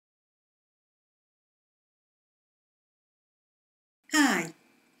Hi,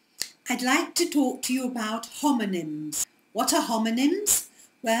 I'd like to talk to you about homonyms. What are homonyms?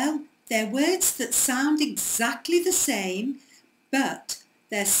 Well, they're words that sound exactly the same, but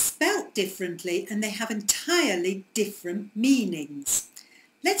they're spelt differently and they have entirely different meanings.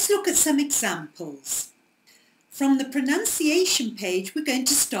 Let's look at some examples. From the pronunciation page, we're going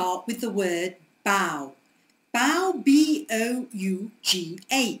to start with the word bough. Bough, B-O-U-G-H.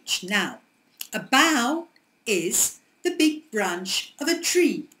 Now, a bough is the big branch of a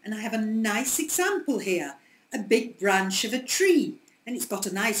tree, and I have a nice example here. A big branch of a tree, and it's got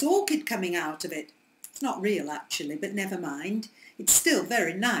a nice orchid coming out of it. It's not real actually, but never mind. It's still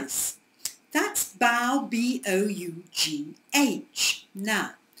very nice. That's bough, B-O-U-G-H.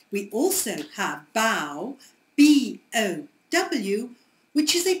 Now, we also have bow, B-O-W,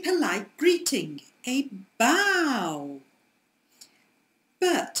 which is a polite greeting, a bow.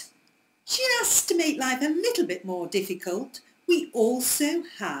 But just to make life a little bit more difficult, we also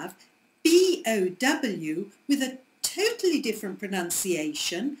have B-O-W with a totally different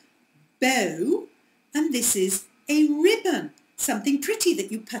pronunciation, bow, and this is a ribbon, something pretty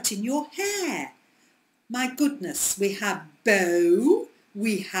that you put in your hair. My goodness, we have bow,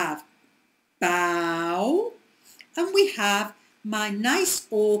 we have bow, and we have my nice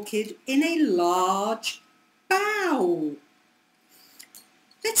orchid in a large bow.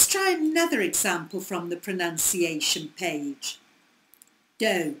 Let's try another example from the pronunciation page.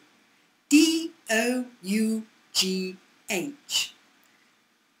 Dough, D-O-U-G-H.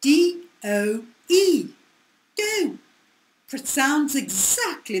 D-O-E, dough. Sounds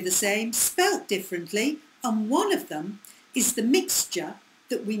exactly the same, spelt differently, and one of them is the mixture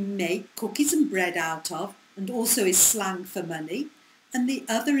that we make cookies and bread out of, and also is slang for money, and the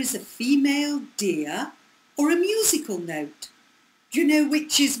other is a female deer or a musical note. Do you know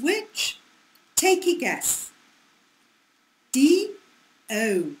which is which? Take a guess. D-O-E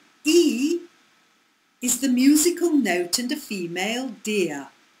is the musical note and a female deer.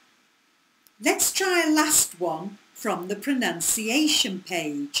 Let's try a last one from the pronunciation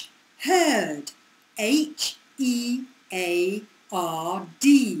page. Herd, H-E-A-R-D.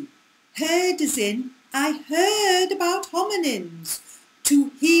 Heard as in, I heard about homonyms.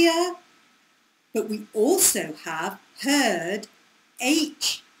 To hear, but we also have heard,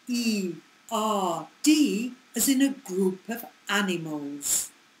 H-E-R-D, as in a group of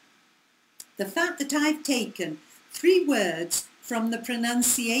animals. The fact that I've taken 3 words from the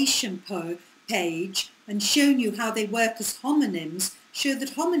pronunciation page and shown you how they work as homonyms show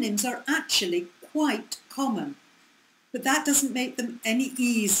that homonyms are actually quite common. But that doesn't make them any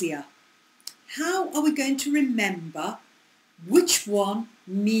easier. How are we going to remember which one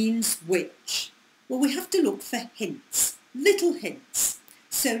means which? Well, we have to look for hints. Little hints.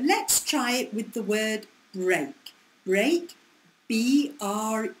 So let's try it with the word break. Break,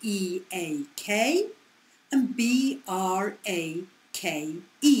 B-R-E-A-K and B-R-A-K-E.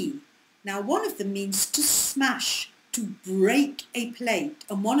 Now one of them means to smash, to break a plate,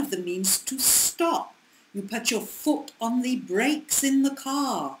 and one of them means to stop. You put your foot on the brakes in the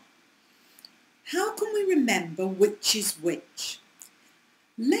car. How can we remember which is which?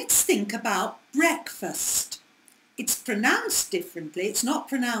 Let's think about breakfast. It's pronounced differently. It's not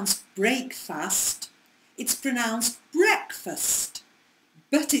pronounced breakfast. It's pronounced breakfast.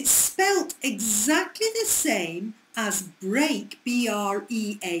 But it's spelt exactly the same as break,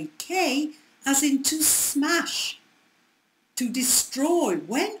 B-R-E-A-K, as in to smash, to destroy.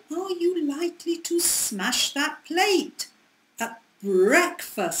 When are you likely to smash that plate? At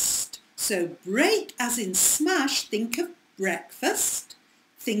breakfast. So break as in smash, think of breakfast,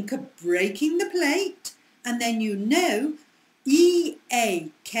 think of breaking the plate, and then you know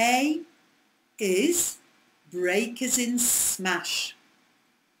E-A-K is break as in smash.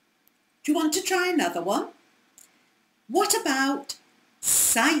 Do you want to try another one? What about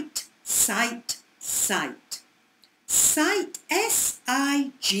sight, sight, sight? Sight,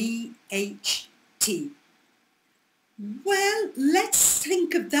 S-I-G-H-T. Well, let's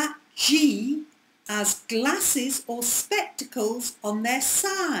think of that G as glasses or spectacles on their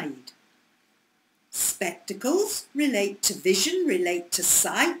side. Spectacles relate to vision, relate to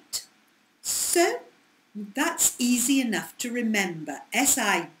sight. So that's easy enough to remember.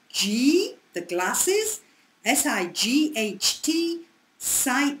 S-I-G, the glasses, S-I-G-H-T,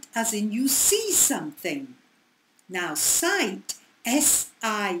 sight as in you see something. Now sight,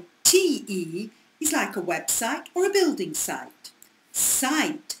 S-I-T-E, is like a website or a building site.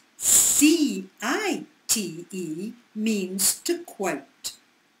 Sight, C-I-T-E, means to quote.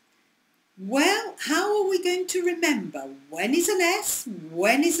 Well, how are we going to remember when is an S,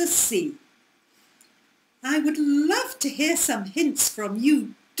 when is a C? I would love to hear some hints from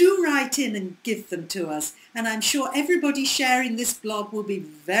you. Do write in and give them to us, and I'm sure everybody sharing this blog will be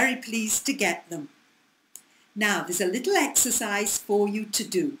very pleased to get them. Now there's a little exercise for you to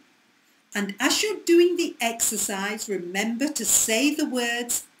do. And as you're doing the exercise, remember to say the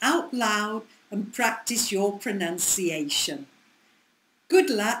words out loud and practice your pronunciation. Good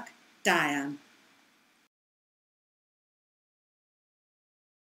luck, Diane.